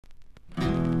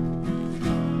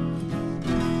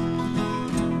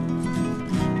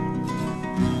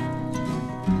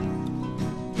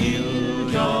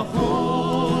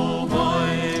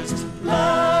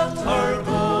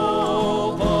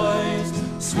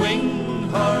swing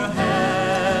her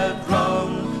head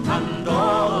round, and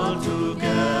all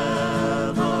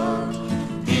together,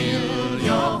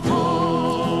 heel-yo-ho,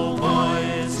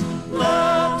 boys,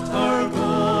 let her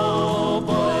go,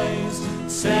 boys,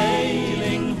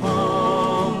 sailing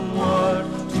homeward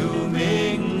to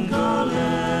Mingulay.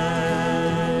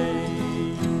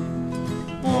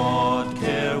 What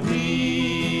care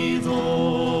we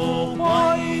though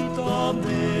white the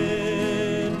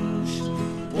minch?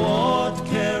 What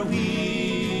care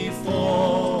we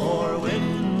for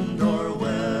wind or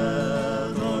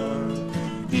weather?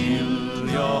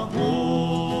 Heel-yo-ho,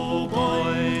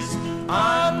 boys,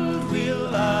 and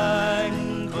we'll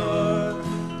anchor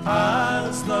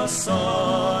as the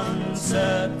sun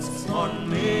sets on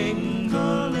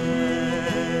Mingulay.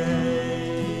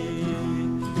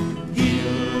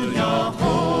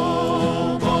 Heel-yo-ho,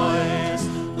 boys,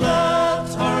 let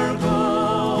her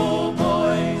go,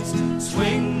 boys,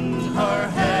 swing her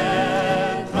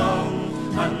head round,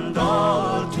 and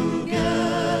all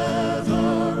together.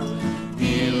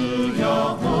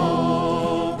 Heel-yo-ho,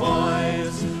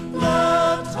 boys,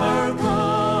 let her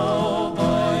go,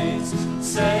 boys,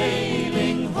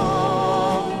 sailing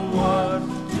homeward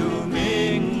to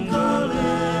Mingulay.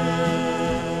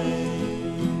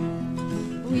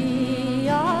 We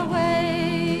are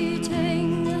waiting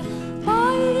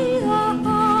by the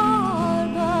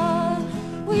harbor.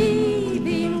 We've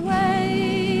been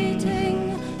waiting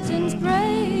since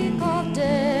break of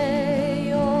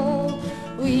day. Oh,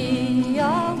 we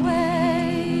are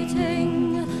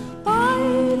waiting by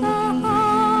the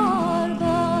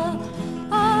harbor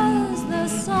as the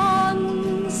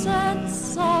sun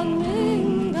sets on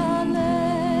Mingulay.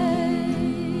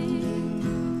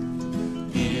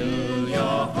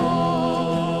 Heel-yo-ho,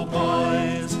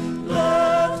 boys,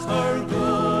 let her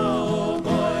go,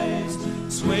 boys,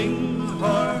 swing